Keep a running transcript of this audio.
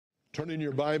Turn in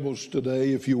your Bibles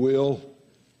today, if you will,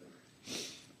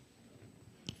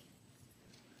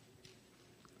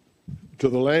 to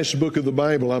the last book of the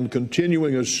Bible. I'm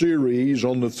continuing a series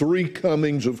on the three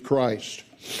comings of Christ.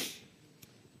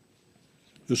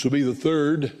 This will be the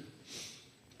third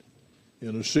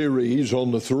in a series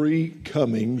on the three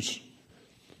comings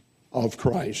of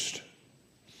Christ.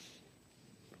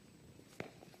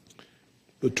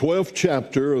 The 12th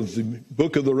chapter of the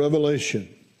book of the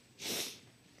Revelation.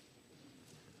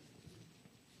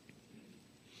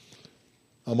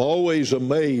 I'm always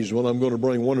amazed when I'm going to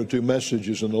bring one or two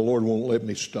messages and the Lord won't let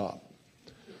me stop.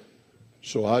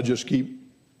 So I just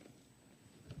keep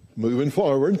moving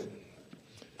forward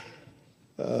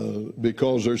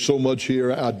because there's so much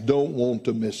here I don't want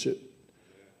to miss it.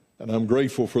 And I'm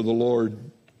grateful for the Lord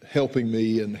helping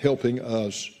me and helping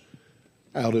us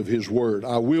out of His Word.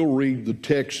 I will read the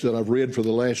text that I've read for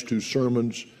the last two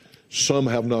sermons. Some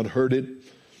have not heard it.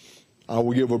 I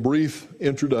will give a brief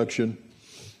introduction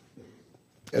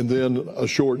and then a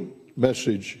short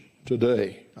message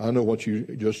today. I know what you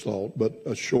just thought, but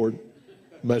a short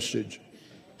message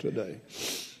today.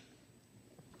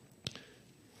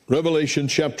 Revelation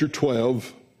chapter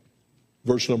 12,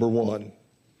 verse number 1.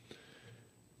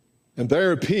 And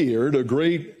there appeared a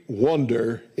great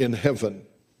wonder in heaven,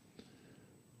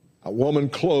 a woman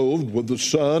clothed with the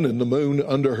sun and the moon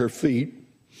under her feet,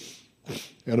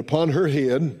 and upon her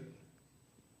head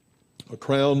a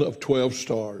crown of 12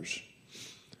 stars.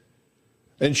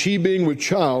 And she, being with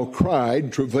child,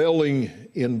 cried, travailing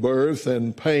in birth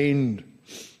and pained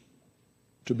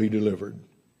to be delivered.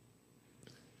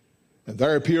 And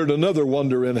there appeared another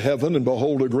wonder in heaven, and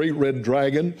behold, a great red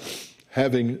dragon,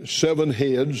 having 7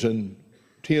 heads and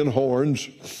 10 horns,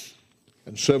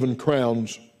 and 7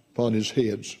 crowns upon his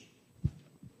heads.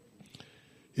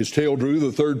 His tail drew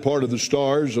the third part of the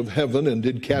stars of heaven, and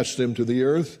did cast them to the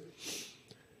earth.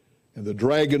 And the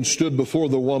dragon stood before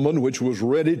the woman, which was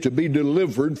ready to be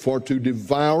delivered for to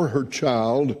devour her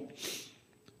child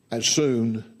as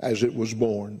soon as it was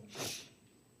born.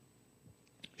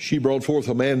 She brought forth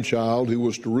a man-child who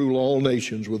was to rule all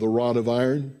nations with a rod of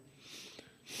iron.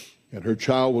 And her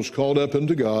child was caught up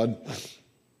unto God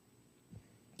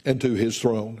and to His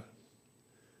throne.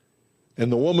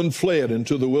 And the woman fled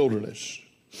into the wilderness,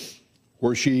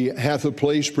 where she hath a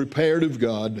place prepared of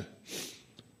God,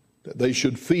 that they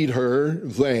should feed her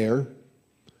there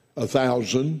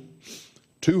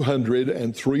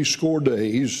 1,260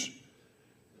 days,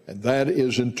 and that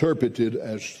is interpreted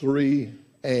as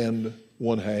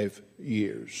 3.5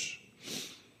 years.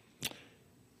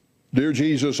 Dear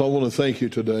Jesus, I want to thank you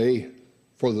today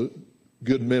for the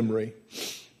good memory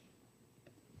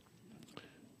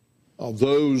of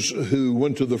those who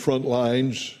went to the front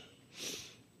lines,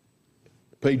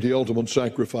 paid the ultimate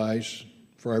sacrifice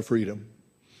for our freedom.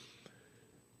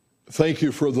 Thank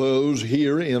you for those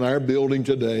here in our building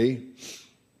today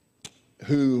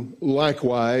who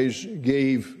likewise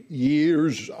gave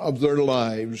years of their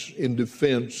lives in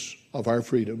defense of our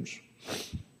freedoms.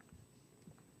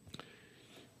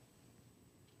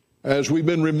 As we've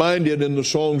been reminded in the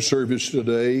song service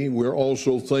today, we're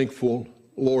also thankful,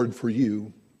 Lord, for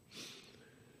you,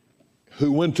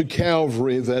 who went to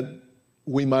Calvary that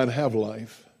we might have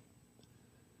life.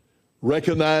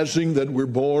 Recognizing that we're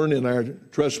born in our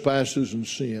trespasses and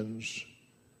sins,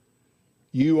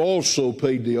 you also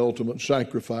paid the ultimate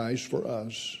sacrifice for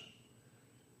us.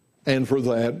 And for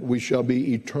that, we shall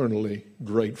be eternally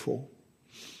grateful.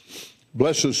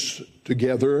 Bless us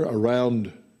together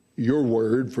around your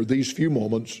word for these few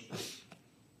moments.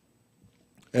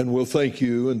 And we'll thank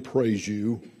you and praise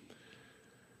you,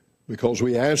 because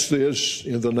we ask this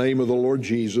in the name of the Lord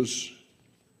Jesus,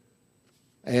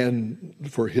 and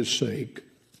for His sake.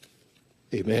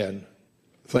 Amen.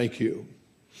 Thank you.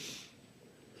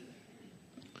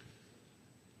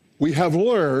 We have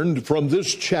learned from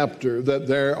this chapter that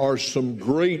there are some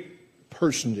great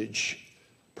personages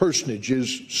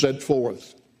set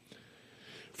forth.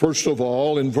 First of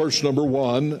all, in verse number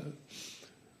 1,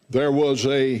 there was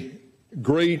a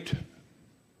great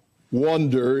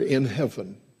wonder in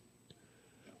heaven.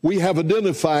 We have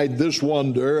identified this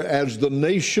wonder as the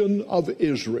nation of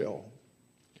Israel.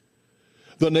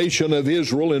 The nation of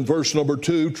Israel, in verse number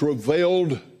 2,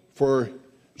 travailed for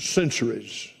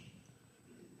centuries,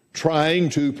 trying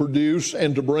to produce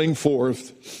and to bring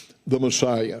forth the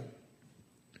Messiah.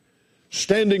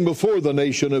 Standing before the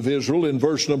nation of Israel, in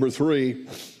verse number 3,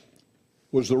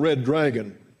 was the red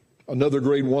dragon, another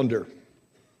great wonder.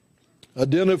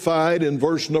 Identified in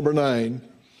verse number 9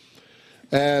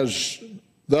 as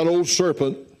that old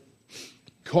serpent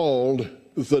called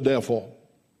the devil.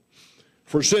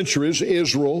 For centuries,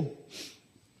 Israel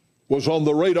was on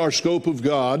the radar scope of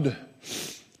God,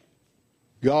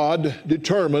 God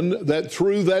determined that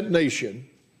through that nation,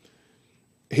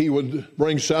 he would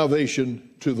bring salvation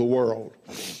to the world.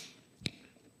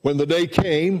 When the day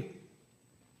came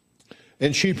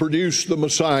and she produced the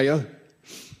Messiah,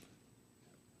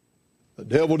 the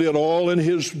devil did all in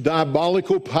his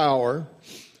diabolical power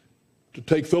to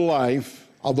take the life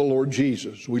of the Lord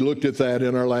Jesus. We looked at that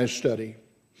in our last study.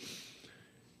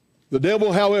 The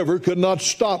devil, however, could not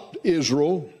stop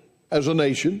Israel as a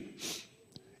nation.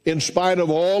 In spite of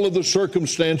all of the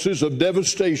circumstances of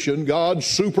devastation, God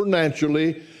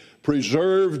supernaturally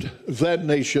preserved that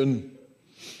nation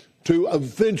to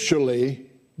eventually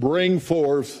bring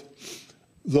forth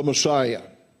the Messiah.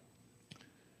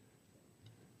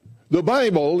 The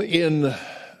Bible in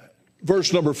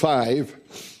verse number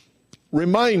 5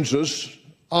 reminds us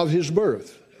of his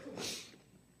birth.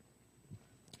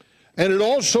 And it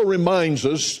also reminds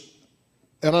us,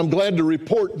 and I'm glad to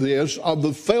report this, of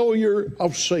the failure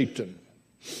of Satan.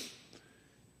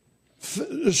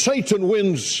 Satan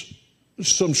wins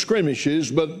some skirmishes,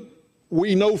 but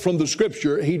we know from the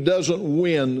scripture he doesn't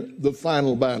win the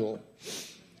final battle.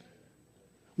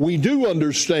 We do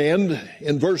understand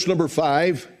in verse number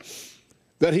 5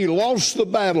 that he lost the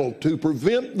battle to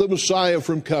prevent the Messiah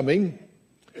from coming,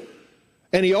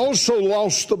 and he also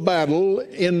lost the battle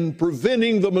in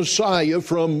preventing the Messiah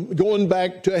from going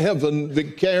back to heaven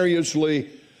vicariously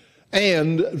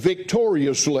and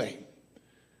victoriously.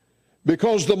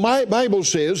 Because the Bible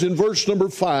says in verse number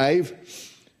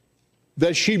 5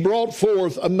 that she brought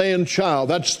forth a man-child.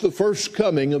 That's the first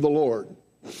coming of the Lord.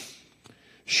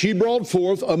 She brought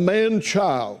forth a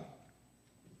man-child,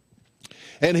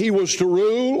 and he was to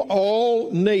rule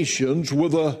all nations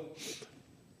with a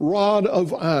rod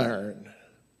of iron.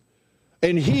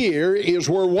 And here is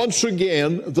where once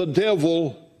again the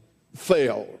devil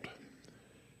failed.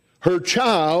 Her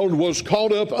child was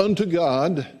caught up unto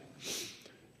God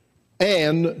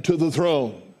and to the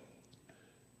throne.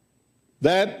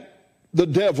 That the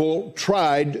devil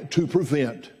tried to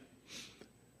prevent.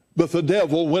 But the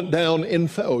devil went down in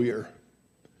failure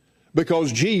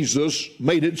because Jesus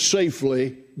made it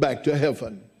safely back to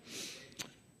heaven.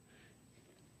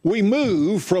 We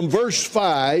move from verse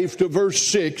 5 to verse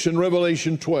 6 in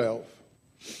Revelation 12.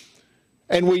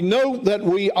 And we note that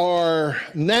we are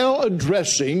now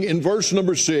addressing in verse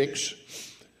number 6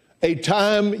 a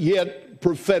time yet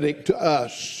prophetic to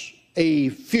us, a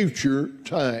future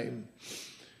time.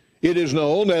 It is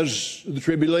known as the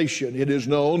tribulation. It is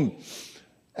known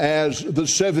as the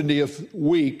 70th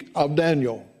week of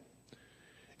Daniel.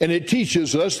 And it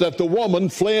teaches us that the woman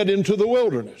fled into the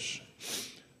wilderness,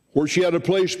 where she had a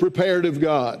place prepared of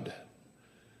God.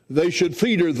 They should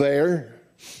feed her there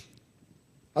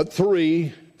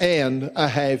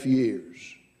 3.5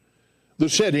 years. The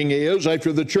setting is,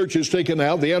 after the church is taken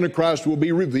out, the Antichrist will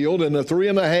be revealed, and the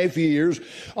 3.5 years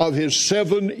of his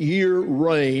 7-year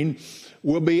reign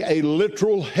will be a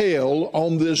literal hell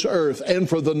on this earth. And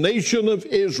for the nation of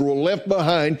Israel left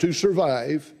behind to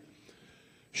survive,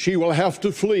 she will have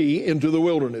to flee into the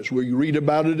wilderness. We read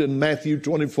about it in Matthew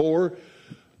 24,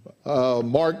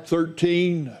 Mark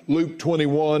 13, Luke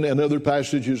 21, and other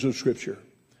passages of Scripture.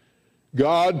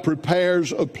 God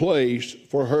prepares a place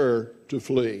for her to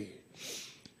flee.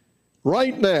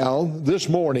 Right now, this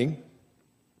morning,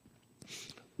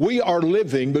 we are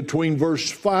living between verse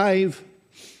 5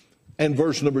 and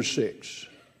verse number 6.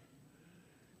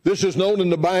 This is known in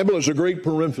the Bible as a great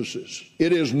parenthesis.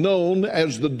 It is known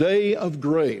as the day of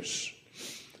grace.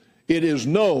 It is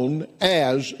known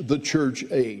as the church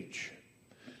age.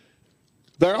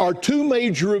 There are two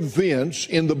major events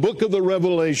in the book of the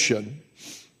Revelation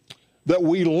that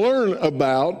we learn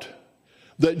about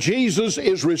that Jesus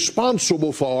is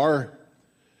responsible for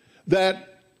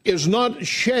that is not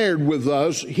shared with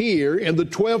us here in the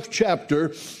 12th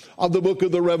chapter of the book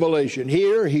of the Revelation.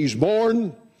 Here he's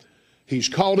born, he's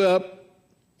caught up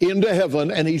into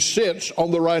heaven, and he sits on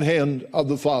the right hand of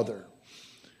the Father.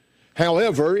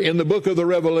 However, in the book of the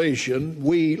Revelation,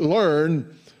 we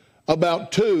learn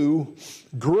about two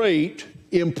great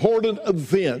important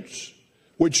events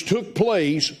which took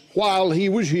place while he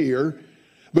was here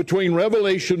between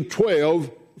Revelation 12,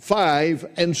 5,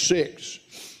 and 6.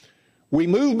 We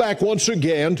move back once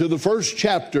again to the first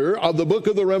chapter of the book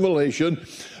of the Revelation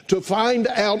to find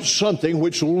out something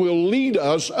which will lead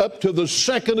us up to the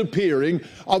second appearing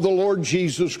of the Lord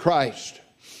Jesus Christ.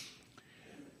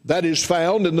 That is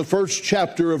found in the first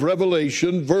chapter of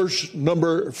Revelation, verse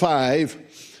number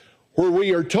 5, where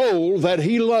we are told that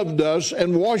he loved us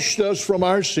and washed us from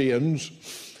our sins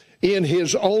in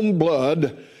his own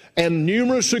blood, and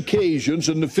numerous occasions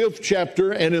in the 5th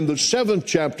chapter and in the 7th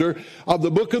chapter of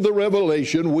the book of the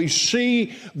Revelation, we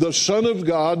see the Son of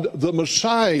God, the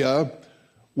Messiah,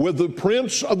 with the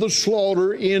prince of the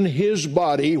slaughter in his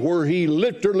body, where he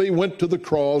literally went to the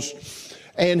cross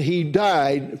and he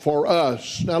died for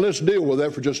us. Now let's deal with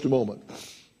that for just a moment.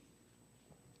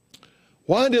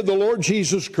 Why did the Lord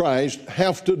Jesus Christ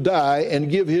have to die and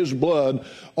give his blood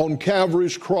on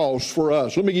Calvary's cross for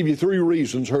us? Let me give you 3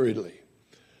 reasons hurriedly.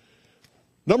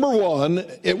 Number 1,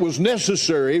 it was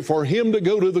necessary for him to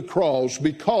go to the cross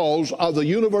because of the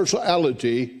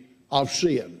universality of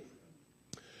sin.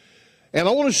 And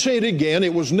I want to say it again,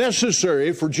 it was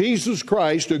necessary for Jesus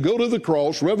Christ to go to the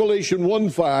cross, Revelation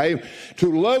 1:5,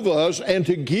 to love us and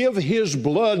to give his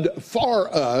blood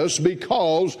for us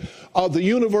because of the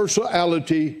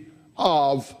universality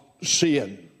of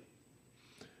sin.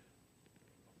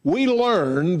 We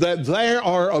learn that there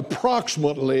are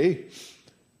approximately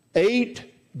 8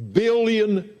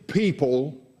 billion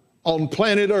people on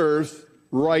planet Earth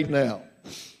right now.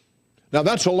 Now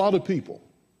that's a lot of people.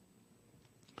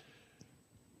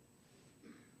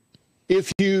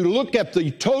 If you look at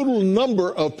the total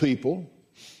number of people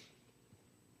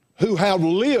who have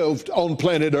lived on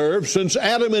planet Earth since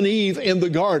Adam and Eve in the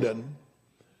garden,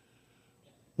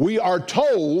 we are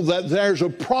told that there's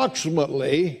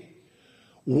approximately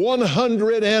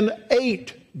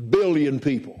 108 billion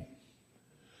people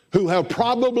who have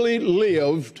probably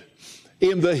lived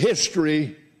in the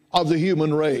history of the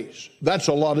human race. That's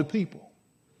a lot of people.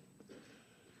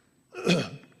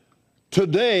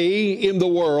 Today in the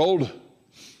world,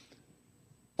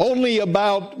 only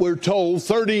about, we're told,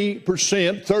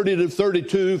 30%, 30 to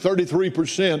 32,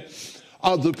 33%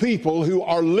 of the people who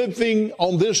are living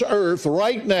on this earth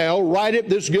right now, right at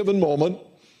this given moment,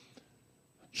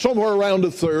 somewhere around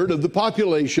a third of the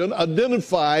population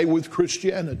identify with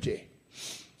Christianity.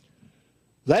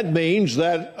 That means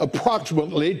that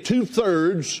approximately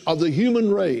 2/3 of the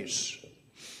human race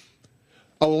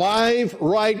alive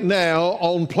right now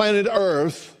on planet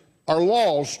Earth are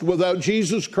lost without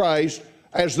Jesus Christ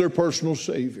as their personal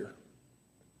Savior.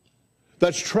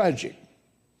 That's tragic.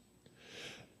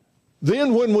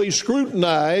 Then when we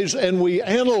scrutinize and we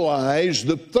analyze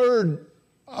the third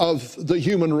of the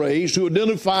human race who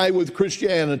identify with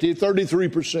Christianity,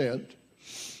 33%,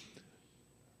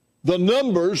 the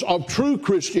numbers of true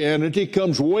Christianity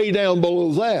comes way down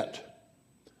below that.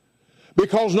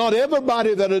 Because not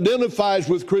everybody that identifies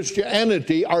with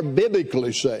Christianity are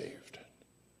biblically saved.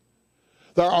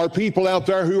 There are people out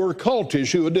there who are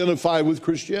cultish who identify with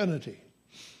Christianity.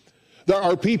 There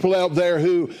are people out there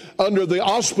who, under the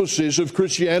auspices of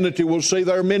Christianity, will say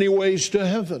there are many ways to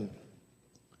heaven.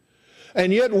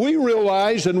 And yet we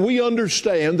realize and we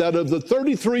understand that of the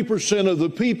 33% of the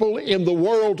people in the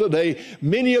world today,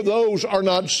 many of those are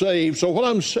not saved. So what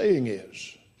I'm saying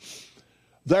is,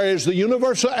 there is the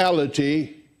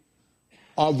universality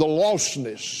of the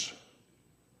lostness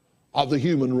of the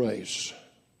human race.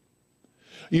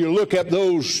 You look at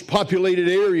those populated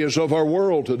areas of our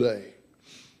world today.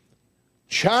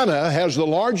 China has the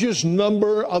largest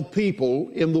number of people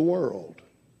in the world.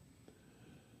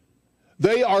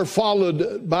 They are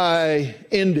followed by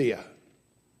India.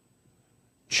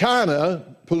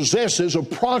 China possesses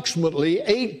approximately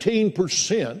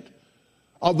 18%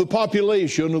 of the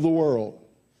population of the world.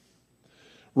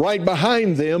 Right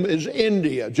behind them is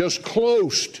India, just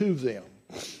close to them.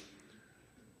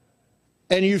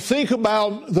 And you think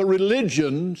about the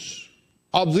religions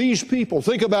of these people.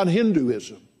 Think about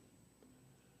Hinduism.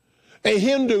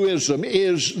 Hinduism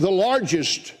is the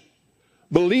largest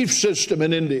belief system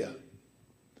in India.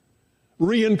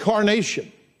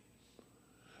 Reincarnation.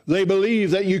 They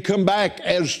believe that you come back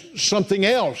as something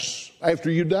else after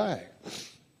you die.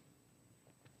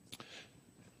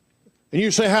 And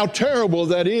you say how terrible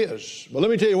that is. But let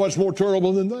me tell you what's more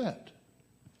terrible than that.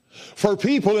 For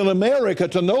people in America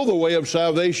to know the way of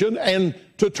salvation and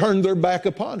to turn their back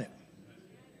upon it.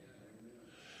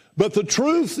 But the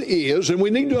truth is, and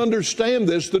we need to understand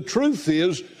this, the truth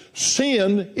is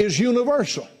sin is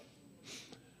universal.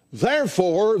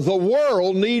 Therefore, the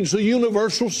world needs a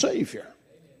universal Savior.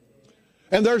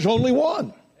 And there's only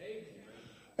one.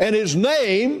 And his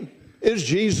name is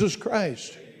Jesus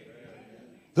Christ.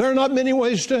 There are not many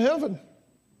ways to heaven.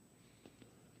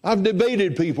 I've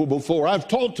debated people before. I've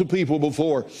talked to people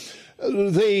before.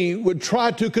 They would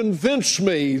try to convince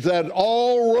me that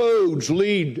all roads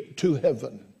lead to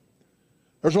heaven.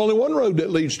 There's only one road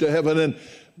that leads to heaven, and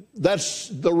That's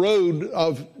the road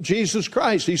of Jesus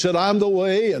Christ. He said, I'm the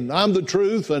way, and I'm the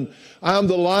truth, and I'm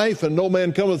the life, and no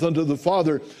man cometh unto the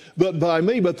Father but by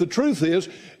me. But the truth is,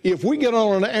 if we get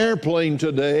on an airplane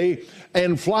today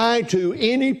and fly to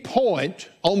any point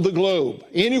on the globe,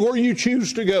 anywhere you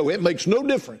choose to go, it makes no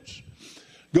difference.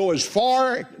 Go as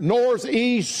far north,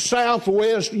 east, south,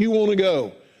 west you want to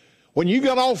go. When you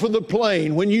get off of the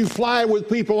plane, when you fly with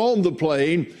people on the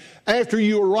plane, after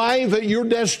you arrive at your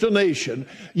destination,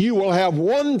 you will have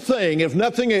one thing, if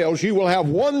nothing else, you will have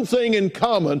one thing in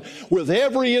common with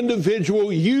every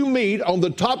individual you meet on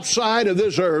the top side of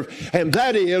this earth, and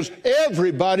that is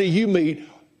everybody you meet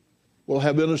will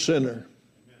have been a sinner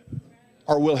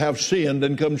or will have sinned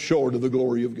and come short of the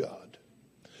glory of God.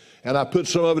 And I put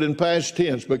some of it in past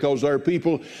tense because there are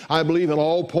people, I believe, in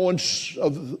all points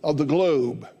of the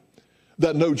globe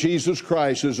that know Jesus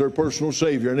Christ as their personal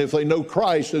Savior. And if they know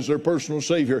Christ as their personal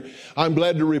Savior, I'm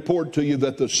glad to report to you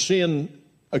that the sin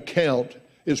account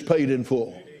is paid in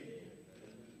full.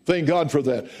 Thank God for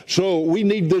that. So we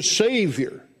need the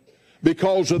Savior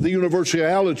because of the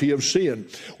universality of sin.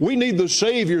 We need the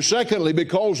Savior, secondly,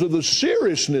 because of the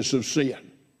seriousness of sin.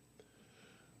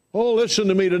 Oh, listen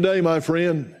to me today, my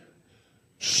friend.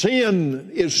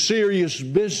 Sin is serious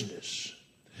business.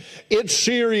 It's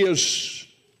serious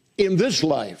in this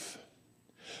life.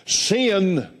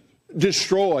 Sin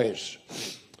destroys.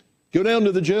 Go down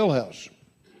to the jailhouse.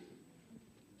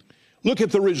 Look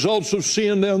at the results of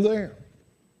sin down there.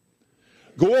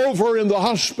 Go over in the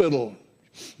hospital.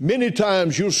 Many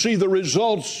times you'll see the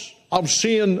results of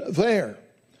sin there.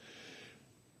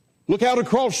 Look out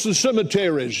across the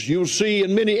cemeteries. You'll see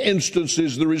in many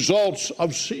instances the results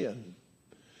of sin.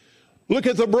 Look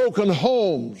at the broken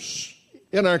homes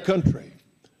in our country.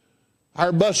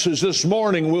 Our buses this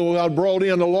morning will have brought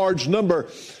in a large number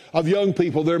of young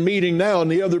people. They're meeting now in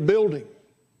the other building.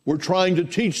 We're trying to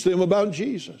teach them about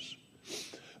Jesus.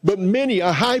 But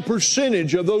a high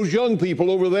percentage of those young people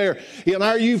over there in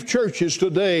our youth churches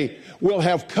today will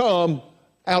have come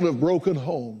out of broken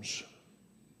homes.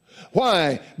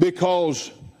 Why? Because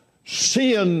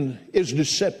sin is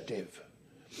deceptive.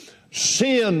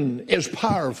 Sin is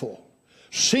powerful.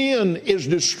 Sin is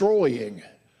destroying.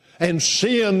 And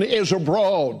sin is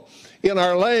abroad in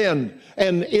our land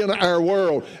and in our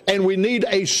world. And we need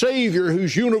a Savior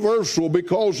who's universal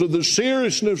because of the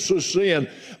seriousness of sin,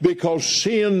 because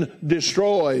sin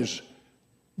destroys.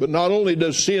 But not only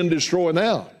does sin destroy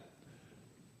now,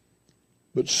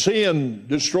 but sin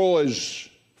destroys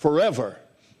forever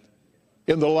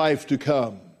in the life to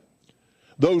come.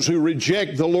 Those who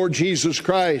reject the Lord Jesus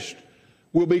Christ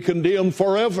will be condemned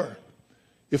forever.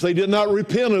 If they did not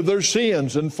repent of their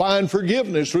sins and find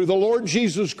forgiveness through the Lord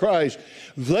Jesus Christ,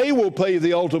 they will pay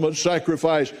the ultimate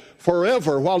sacrifice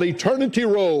forever. While eternity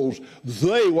rolls,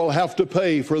 they will have to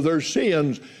pay for their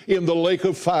sins in the lake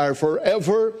of fire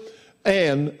forever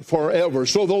and forever.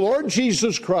 So the Lord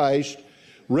Jesus Christ,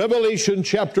 Revelation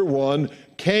chapter 1,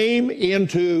 came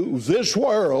into this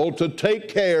world to take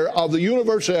care of the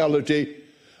universality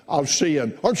of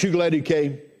sin. Aren't you glad He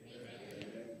came?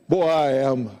 Boy,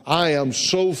 I am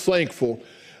so thankful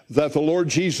that the Lord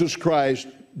Jesus Christ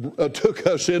took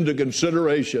us into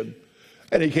consideration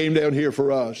and He came down here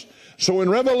for us. So in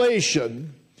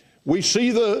Revelation, we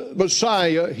see the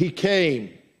Messiah. He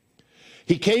came.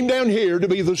 He came down here to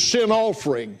be the sin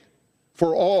offering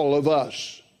for all of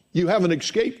us. You haven't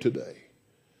escaped today.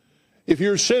 If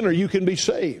you're a sinner, you can be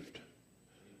saved.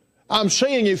 I'm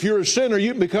saying if you're a sinner,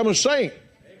 you can become a saint.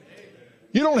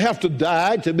 You don't have to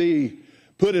die to be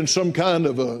put in some kind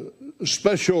of a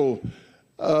special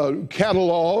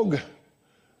catalog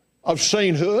of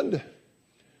sainthood.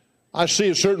 I see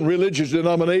a certain religious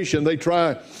denomination, they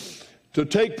try to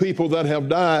take people that have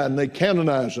died and they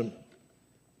canonize them.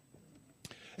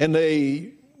 And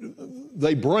they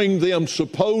bring them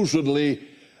supposedly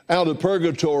out of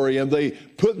purgatory and they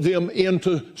put them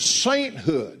into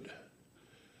sainthood.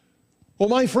 Well,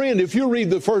 my friend, if you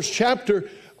read the first chapter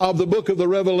of the book of the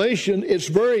Revelation, it's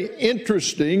very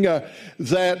interesting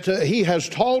that He has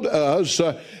taught us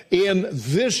in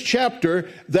this chapter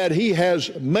that He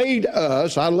has made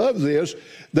us, I love this,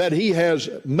 that He has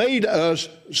made us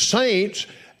saints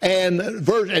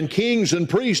and kings and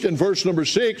priests in verse number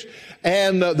 6,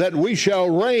 and that we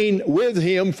shall reign with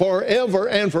Him forever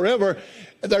and forever.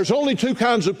 There's only two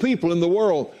kinds of people in the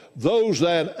world, those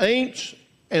that ain't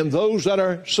and those that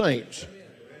are saints.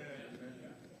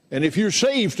 And if you're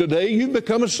saved today, you've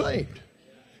become a saint.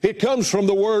 It comes from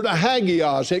the word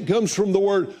hagios. It comes from the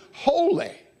word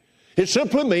holy. It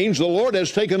simply means the Lord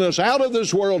has taken us out of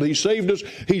this world. He saved us.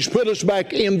 He's put us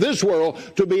back in this world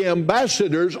to be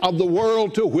ambassadors of the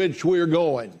world to which we're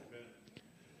going.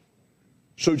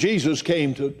 So Jesus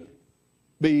came to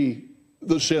be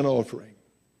the sin offering.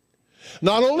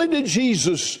 Not only did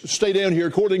Jesus stay down here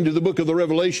according to the book of the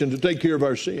Revelation to take care of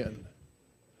our sin,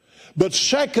 but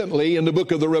secondly, in the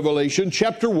book of the Revelation,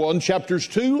 chapter 1, chapters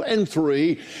 2 and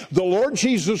 3, the Lord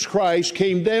Jesus Christ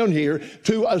came down here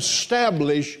to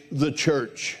establish the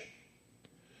church.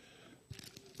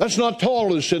 That's not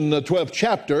told us in the 12th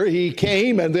chapter. He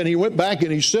came and then he went back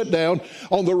and he sat down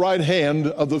on the right hand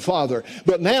of the Father.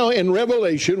 But now in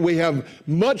Revelation we have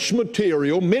much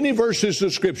material, many verses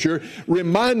of Scripture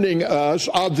reminding us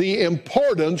of the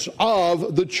importance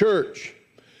of the church.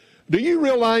 Do you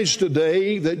realize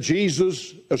today that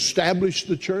Jesus established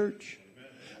the church?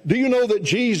 Do you know that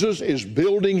Jesus is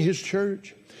building his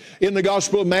church? In the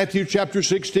Gospel of Matthew chapter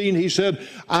 16, he said,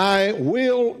 I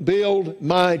will build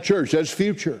my church. That's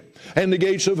future. And the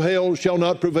gates of hell shall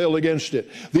not prevail against it.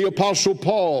 The Apostle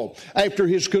Paul, after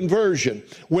his conversion,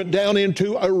 went down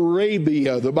into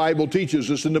Arabia, the Bible teaches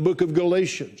us in the book of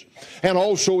Galatians, and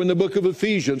also in the book of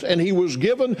Ephesians. And he was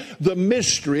given the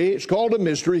mystery, it's called a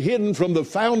mystery, hidden from the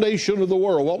foundation of the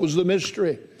world. What was the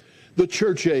mystery? The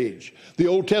church age. The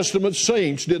Old Testament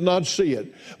saints did not see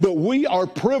it. But we are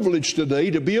privileged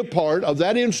today to be a part of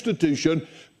that institution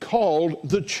called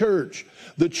the church.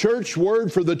 The church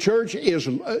word for the church is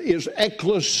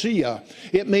ecclesia.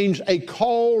 It means a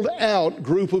called out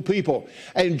group of people.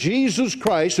 And Jesus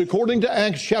Christ, according to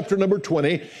Acts chapter number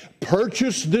 20,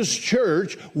 purchased this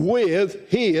church with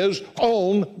his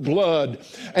own blood.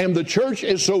 And the church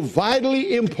is so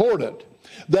vitally important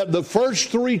that the first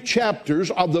 3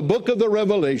 chapters of the book of the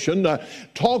Revelation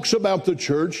talks about the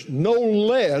church no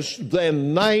less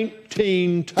than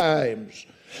 19 times.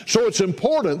 So it's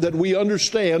important that we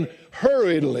understand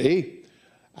hurriedly,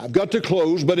 I've got to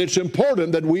close, but it's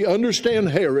important that we understand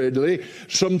hurriedly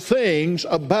some things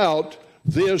about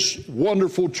this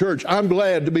wonderful church. I'm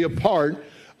glad to be a part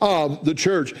of the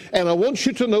church. And I want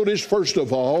you to notice, first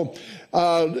of all,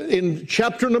 in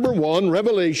chapter number 1,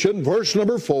 Revelation, verse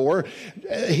number 4,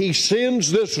 he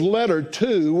sends this letter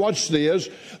to, watch this,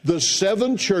 the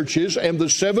 7 churches, and the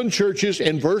 7 churches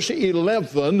in verse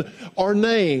 11 are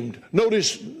named.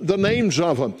 Notice the names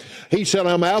of them. He said,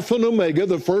 I'm Alpha and Omega,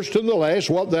 the first and the last.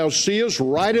 What thou seest,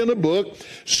 write in a book,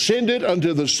 send it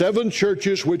unto the 7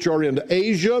 churches which are in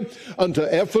Asia, unto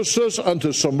Ephesus,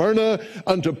 unto Smyrna,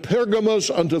 unto Pergamos,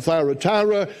 unto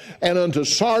Thyatira, and unto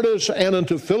Sardis, and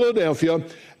unto Philadelphia,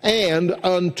 and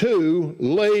unto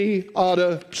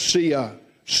Laodicea.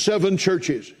 7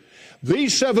 churches.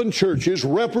 These 7 churches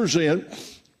represent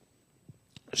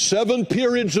 7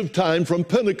 periods of time from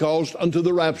Pentecost unto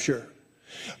the rapture.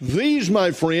 These,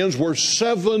 my friends, were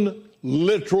 7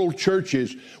 literal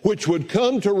churches which would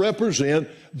come to represent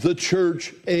the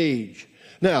church age.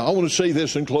 Now, I want to say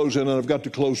this in closing, and I've got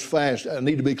to close fast. I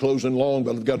need to be closing long,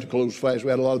 but I've got to close fast. We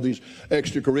had a lot of these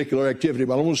extracurricular activity,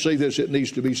 but I want to say this, it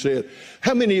needs to be said.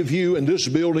 How many of you in this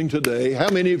building today,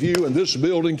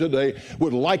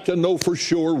 would like to know for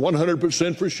sure,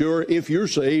 100% for sure, if you're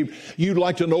saved, you'd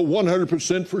like to know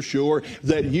 100% for sure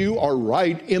that you are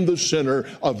right in the center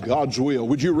of God's will?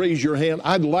 Would you raise your hand?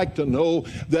 I'd like to know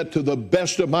that to the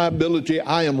best of my ability,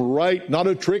 I am right. Not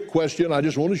a trick question. I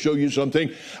just want to show you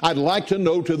something. I'd like to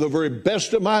know to the very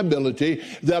best of my ability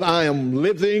that I am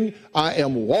living, I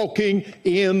am walking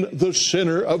in the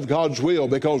center of God's will,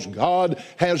 because God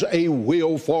has a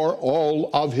will for all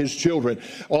of his children.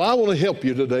 Well, I want to help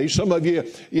you today. Some of you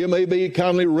may be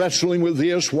kindly wrestling with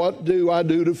this. What do I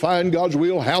do to find God's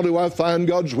will? How do I find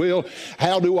God's will?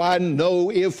 How do I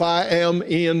know if I am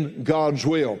in God's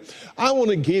will? I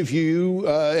want to give you,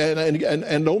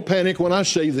 and don't panic when I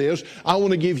say this, I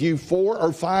want to give you 4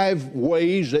 or 5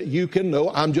 ways that you can know.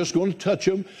 I'm just going to touch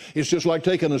them. It's just like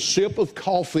taking a sip of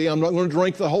coffee. I'm not going to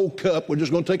drink the whole cup. We're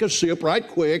just going to take a sip right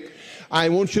quick. I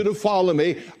want you to follow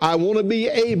me. I want to be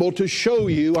able to show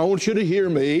you, I want you to hear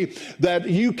me, that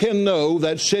you can know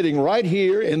that sitting right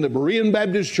here in the Berean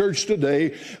Baptist Church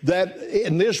today, that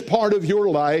in this part of your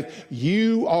life,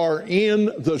 you are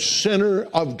in the center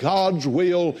of God's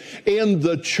will, in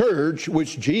the church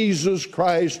which Jesus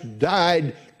Christ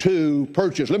died to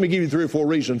purchase. Let me give you 3 or 4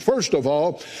 reasons. First of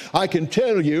all, I can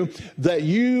tell you that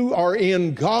you are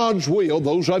in God's will.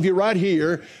 Those of you right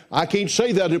here, I can't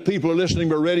say that if people are listening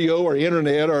by radio or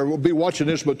internet or will be watching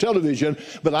this by television,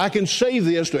 but I can say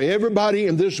this to everybody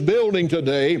in this building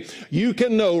today. You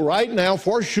can know right now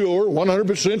for sure,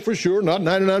 100% for sure, not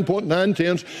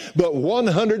 99.9 but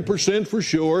 100% for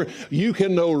sure, you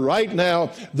can know right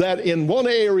now that in one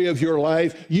area of your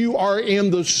life, you are in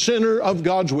the center of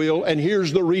God's will, and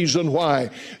here's the reason why.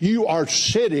 You are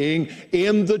sitting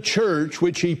in the church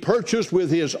which he purchased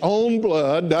with his own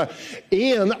blood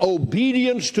in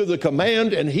obedience to the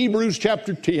command in Hebrews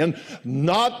chapter 10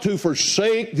 not to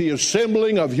forsake the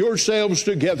assembling of yourselves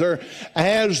together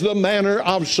as the manner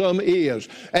of some is.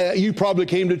 You probably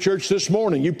came to church this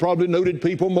morning. You probably noted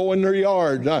people mowing their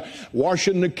yard,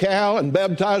 washing the cow and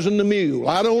baptizing the mule.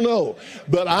 I don't know.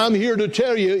 But I'm here to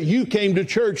tell you, you came to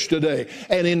church today.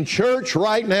 And in church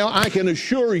right now, I can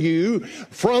assure you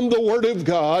from the Word of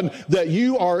God that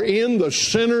you are in the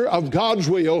center of God's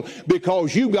will,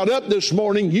 because you got up this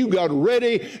morning, you got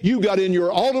ready, you got in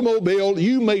your automobile,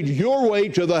 you made your way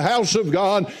to the house of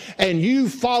God, and you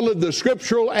followed the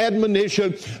scriptural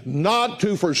admonition not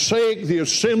to forsake the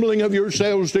assembling of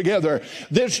yourselves together.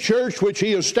 This church which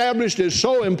he established is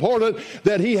so important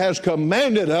that he has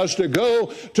commanded us to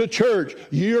go to church.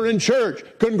 You're in church.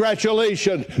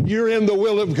 Congratulations. You're in the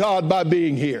will of God by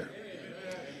being here.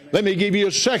 Let me give you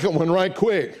a second one right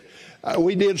quick.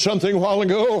 We did something a while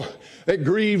ago that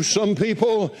grieves some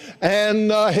people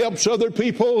and helps other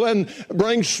people and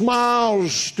brings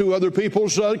smiles to other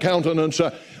people's countenance.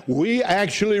 We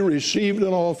actually received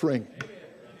an offering.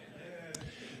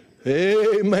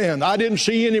 Amen. I didn't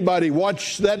see anybody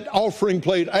watch that offering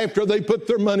plate after they put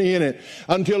their money in it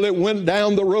until it went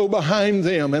down the row behind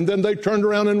them, and then they turned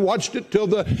around and watched it till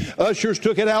the ushers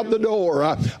took it out the door.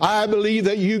 I believe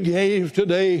that you gave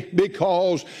today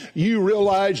because you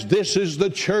realize this is the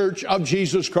church of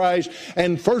Jesus Christ.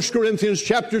 And 1 Corinthians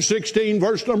chapter 16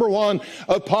 verse number 1,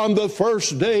 upon the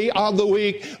first day of the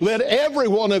week let every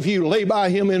one of you lay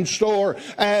by him in store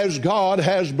as God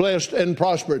has blessed and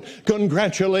prospered.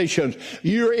 Congratulations.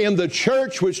 You're in the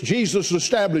church which Jesus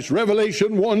established.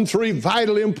 Revelation 1:3,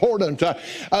 vitally important.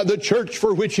 The church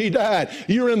for which he died.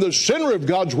 You're in the center of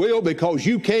God's will because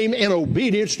you came in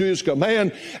obedience to his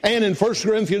command. And in 1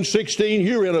 Corinthians 16,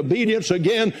 you're in obedience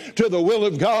again to the will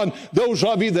of God. Those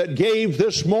of you that gave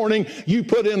this morning, you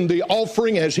put in the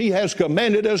offering as he has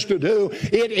commanded us to do.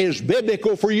 It is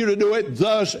biblical for you to do it.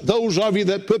 Thus, those of you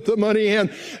that put the money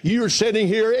in, you're sitting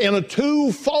here in a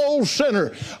twofold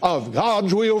center of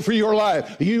God's will for your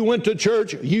life. You went to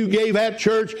church, you gave at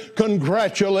church,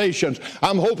 congratulations.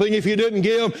 I'm hoping if you didn't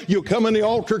give, you'll come in the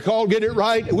altar call, get it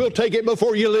right, we'll take it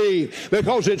before you leave,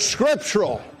 because it's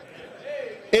scriptural.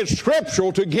 It's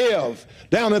scriptural to give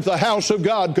down at the house of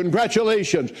God.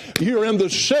 Congratulations. You're in the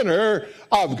center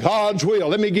of God's will.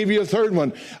 Let me give you a third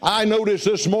one. I noticed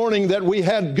this morning that we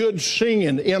had good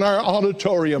singing in our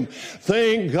auditorium.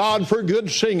 Thank God for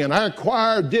good singing. Our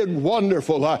choir did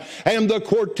wonderful, and the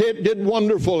quartet did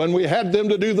wonderful, and we had them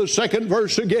to do the second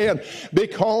verse again,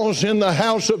 because in the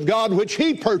house of God, which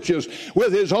he purchased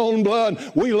with his own blood,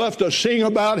 we love to sing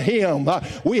about him.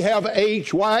 We have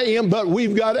H-Y-M, but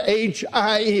we've got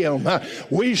H-I-M.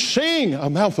 We sing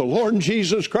about the Lord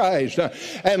Jesus Christ.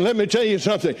 And let me tell you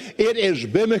something. It is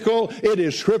biblical, it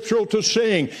is scriptural to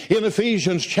sing. In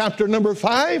Ephesians chapter number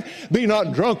 5, be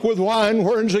not drunk with wine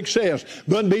wherein excess,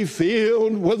 but be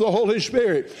filled with the Holy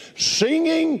Spirit,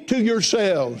 singing to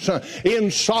yourselves in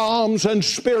psalms and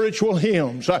spiritual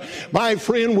hymns. My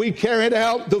friend, we carried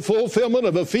out the fulfillment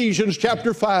of Ephesians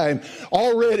chapter 5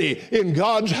 already in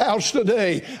God's house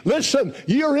today. Listen,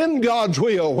 you're in God's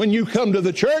will when you come to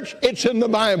the church. It's in the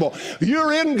Bible.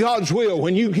 You're in God's will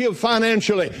when you give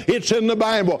financially. It's in the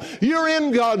Bible. You're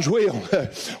in God's will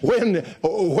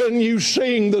when you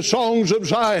sing the songs of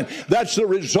Zion. That's the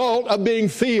result of being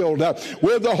filled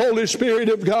with the Holy Spirit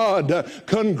of God.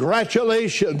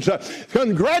 Congratulations.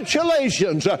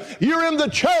 Congratulations. You're in the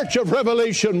church of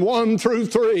Revelation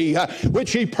 1-3,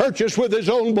 which he purchased with his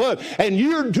own blood. And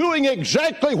you're doing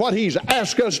exactly what he's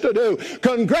asked us to do.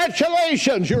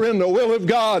 Congratulations. You're in the will of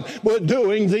God with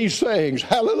doing these things.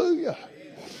 Hallelujah.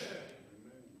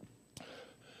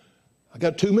 I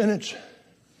got 2 minutes.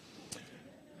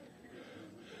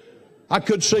 I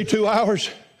could say 2 hours.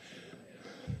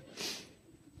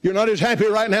 You're not as happy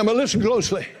right now, but listen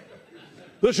closely.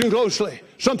 Listen closely.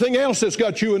 Something else that's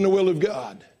got you in the will of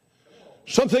God.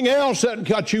 Something else that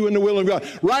got you in the will of God.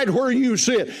 Right where you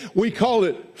sit. We call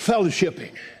it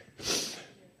fellowshipping.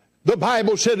 The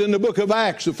Bible said in the book of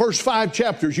Acts, the first 5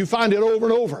 chapters, you find it over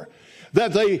and over,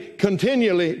 that they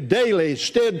continually, daily,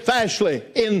 steadfastly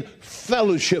in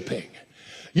fellowshipping.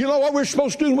 You know what we're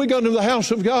supposed to do when we go into the house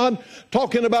of God?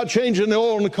 Talking about changing the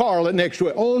oil in the car next to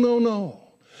it. Oh, no.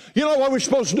 You know what we're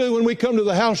supposed to do when we come to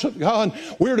the house of God?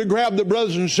 We're to grab the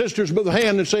brothers and sisters by the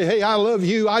hand and say, hey, I love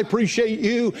you. I appreciate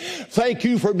you. Thank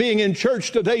you for being in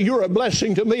church today. You're a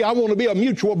blessing to me. I want to be a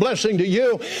mutual blessing to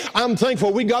you. I'm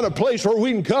thankful we got a place where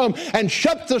we can come and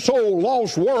shut this old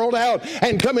lost world out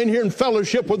and come in here and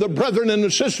fellowship with the brethren and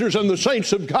the sisters and the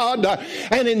saints of God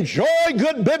and enjoy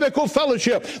good biblical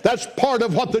fellowship. That's part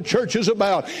of what the church is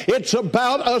about. It's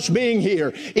about us being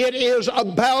here. It is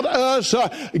about us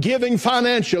giving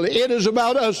financially. It is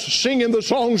about us singing the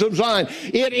songs of Zion.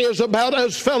 It is about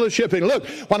us fellowshipping. Look,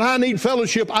 when I need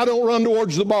fellowship, I don't run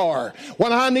towards the bar.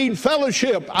 When I need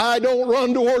fellowship, I don't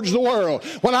run towards the world.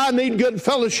 When I need good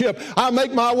fellowship, I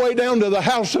make my way down to the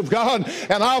house of God,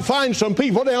 and I'll find some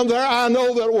people down there I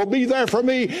know that will be there for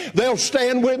me. They'll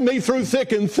stand with me through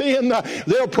thick and thin.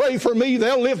 They'll pray for me.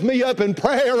 They'll lift me up in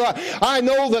prayer. I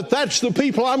know that that's the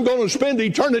people I'm going to spend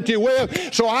eternity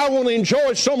with, so I want to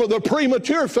enjoy some of the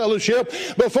premature fellowship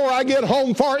before I get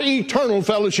home for eternal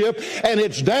fellowship, and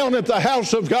it's down at the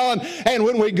house of God. And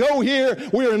when we go here,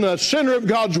 we're in the center of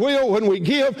God's will. When we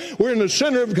give, we're in the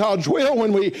center of God's will.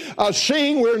 When we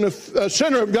sing, we're in the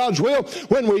center of God's will.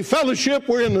 When we fellowship,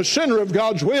 we're in the center of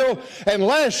God's will. And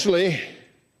lastly,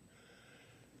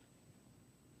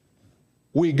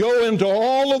 we go into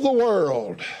all of the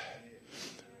world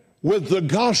with the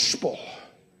gospel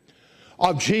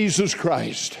of Jesus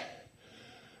Christ.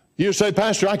 You say,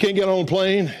 Pastor, I can't get on a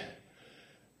plane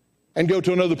and go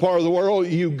to another part of the world.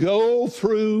 You go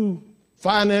through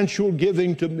financial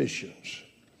giving to missions.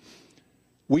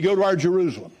 We go to our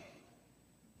Jerusalem.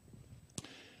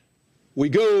 We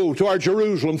go to our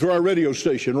Jerusalem through our radio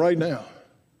station right now.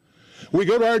 We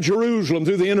go to our Jerusalem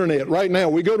through the internet right now.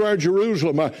 We go to our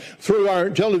Jerusalem through our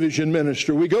television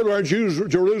ministry. We go to our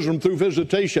Jerusalem through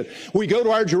visitation. We go to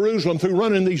our Jerusalem through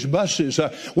running these buses.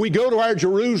 We go to our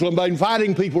Jerusalem by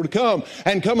inviting people to come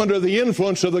and come under the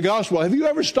influence of the gospel. Have you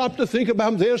ever stopped to think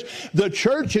about this? The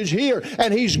church is here,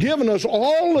 and He's given us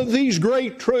all of these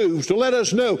great truths to let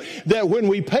us know that when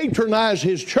we patronize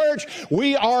His church,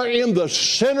 we are in the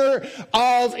center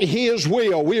of His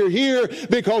will. We are here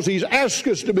because He's asked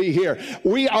us to be here.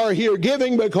 We are here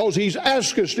giving because He's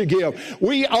asked us to give.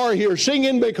 We are here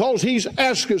singing because He's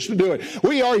asked us to do it.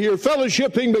 We are here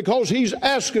fellowshipping because He's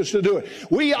asked us to do it.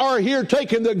 We are here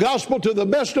taking the gospel to the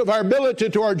best of our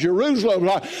ability to our Jerusalem,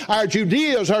 our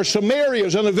Judeas, our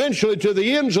Samarias, and eventually to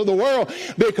the ends of the world,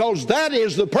 because that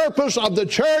is the purpose of the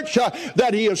church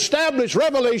that He established,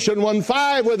 Revelation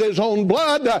 1:5, with His own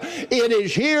blood. It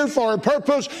is here for a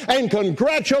purpose, and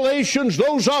congratulations,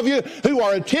 those of you who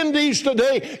are attendees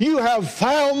today. You have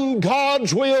found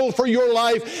God's will for your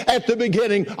life at the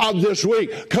beginning of this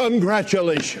week.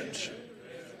 Congratulations.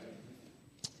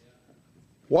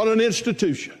 What an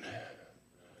institution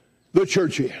the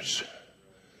church is.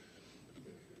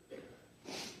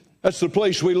 That's the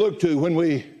place we look to when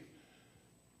we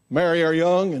marry our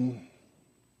young and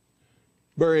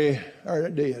bury our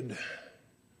dead.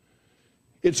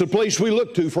 It's a place we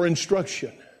look to for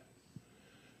instruction.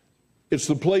 It's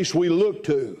the place we look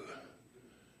to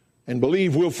and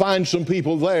believe we'll find some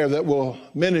people there that will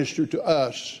minister to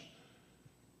us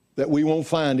that we won't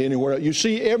find anywhere else. You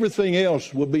see, everything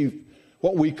else will be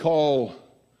what we call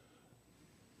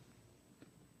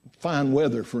fine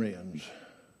weather friends.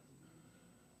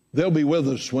 They'll be with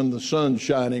us when the sun's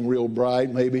shining real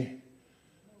bright, maybe.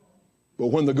 But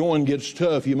when the going gets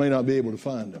tough, you may not be able to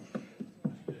find them.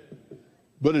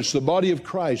 But it's the body of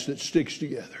Christ that sticks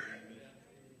together.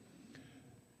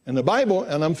 And the Bible,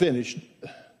 and I'm finished,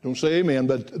 don't say amen,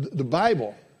 but the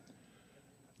Bible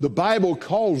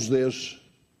calls this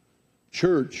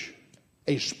church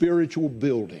a spiritual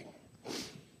building.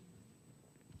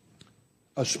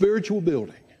 A spiritual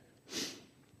building.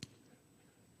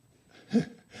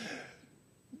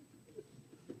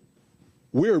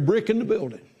 We're a brick in the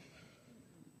building.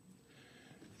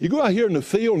 You go out here in the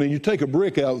field and you take a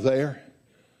brick out there.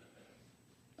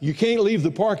 You can't leave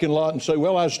the parking lot and say,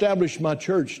 well, I established my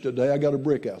church today. I got a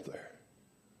brick out there.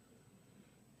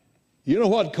 You know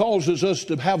what causes us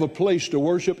to have a place to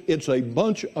worship? It's a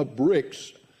bunch of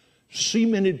bricks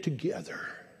cemented together.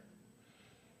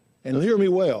 And hear me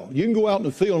well. You can go out in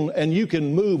the field and you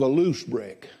can move a loose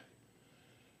brick.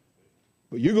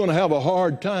 But you're going to have a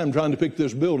hard time trying to pick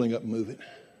this building up and move it.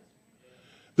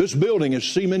 This building is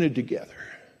cemented together.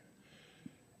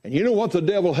 And you know what the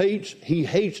devil hates? He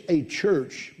hates a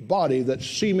church body that's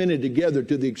cemented together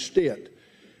to the extent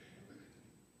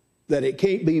that it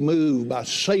can't be moved by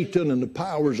Satan and the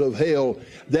powers of hell,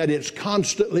 that it's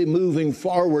constantly moving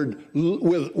forward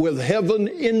with heaven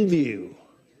in view,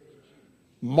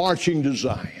 marching to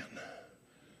Zion.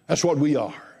 That's what we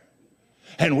are.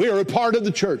 And we are a part of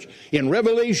the church. In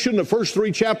Revelation, the first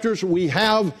 3 chapters, we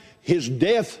have his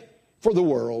death for the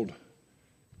world.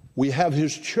 We have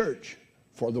his church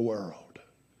for the world.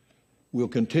 We'll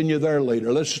continue there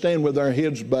later. Let's stand with our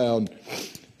heads bowed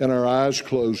and our eyes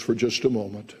closed for just a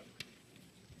moment.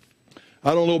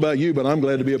 I don't know about you, but I'm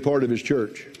glad to be a part of his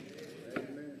church.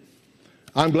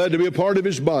 I'm glad to be a part of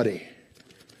his body.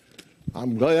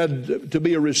 I'm glad to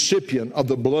be a recipient of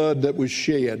the blood that was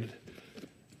shed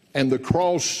and the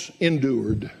cross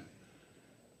endured,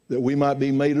 that we might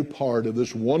be made a part of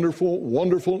this wonderful,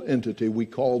 wonderful entity we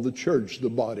call the church, the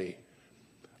body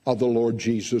of the Lord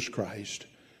Jesus Christ.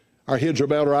 Our heads are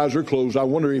bowed, our eyes are closed. I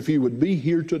wonder if you would be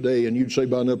here today and you'd say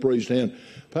by an upraised hand,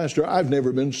 Pastor, I've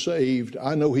never been saved.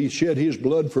 I know he shed his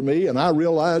blood for me, and I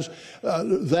realize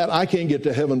that I can't get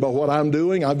to heaven by what I'm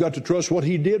doing. I've got to trust what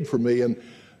he did for me. And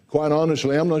quite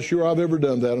honestly, I'm not sure I've ever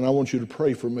done that, and I want you to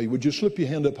pray for me. Would you slip your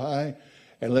hand up high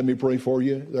and let me pray for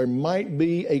you? There might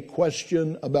be a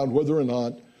question about whether or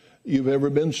not you've ever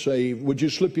been saved. Would you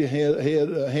slip your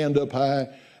hand up high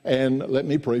and let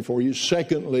me pray for you?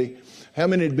 Secondly, how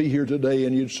many would be here today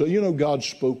and you'd say, you know, God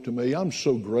spoke to me. I'm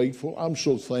so grateful. I'm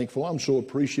so thankful. I'm so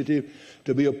appreciative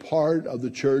to be a part of the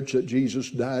church that Jesus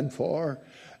died for.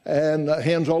 And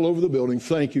hands all over the building.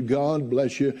 Thank you, God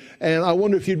bless you. And I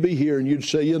wonder if you'd be here and you'd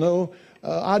say, you know,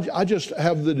 I just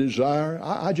have the desire.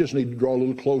 I just need to draw a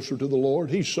little closer to the Lord.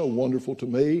 He's so wonderful to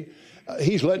me.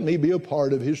 He's let me be a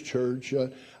part of his church.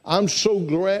 I'm so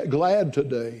glad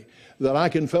today that I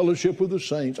can fellowship with the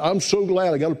saints. I'm so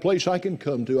glad I got a place I can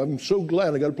come to. I'm so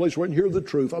glad I got a place where I can hear the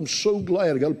truth. I'm so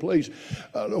glad I got a place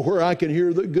where I can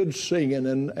hear the good singing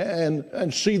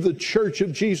and see the church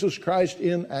of Jesus Christ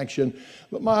in action.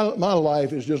 But my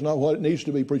life is just not what it needs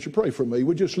to be. Preacher, pray for me.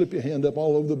 Would you slip your hand up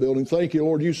all over the building? Thank you,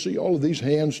 Lord. You see all of these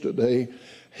hands today.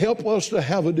 Help us to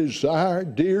have a desire,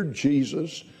 dear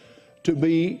Jesus, to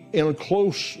be in a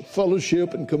close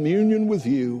fellowship and communion with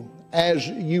you as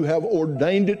you have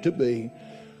ordained it to be.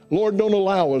 Lord, don't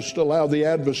allow us to allow the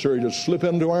adversary to slip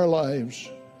into our lives.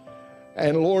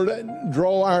 And Lord,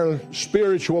 draw our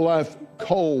spiritual life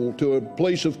cold to a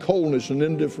place of coldness and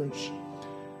indifference.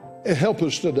 Help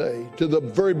us today, to the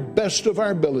very best of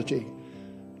our ability,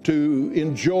 to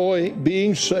enjoy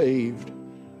being saved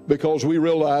because we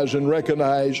realize and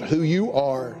recognize who you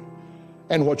are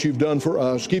and what you've done for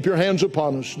us. Keep your hands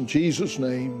upon us in Jesus'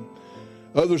 name.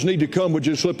 Others need to come. Would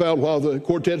you slip out while the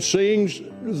quartet sings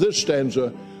this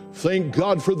stanza? Thank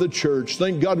God for the church.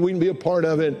 Thank God we can be a part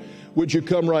of it. Would you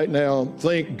come right now?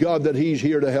 Thank God that he's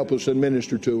here to help us and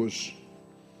minister to us.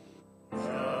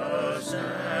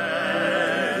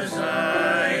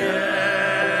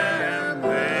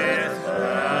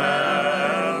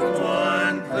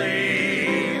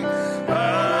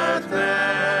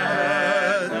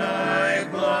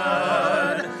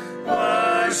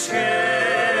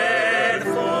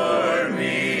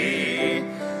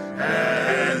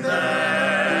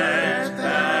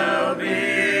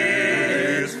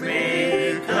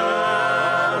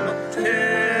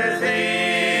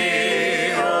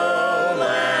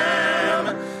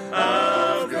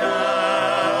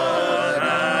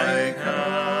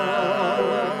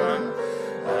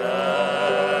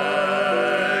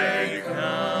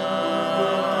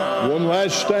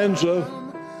 Stanza.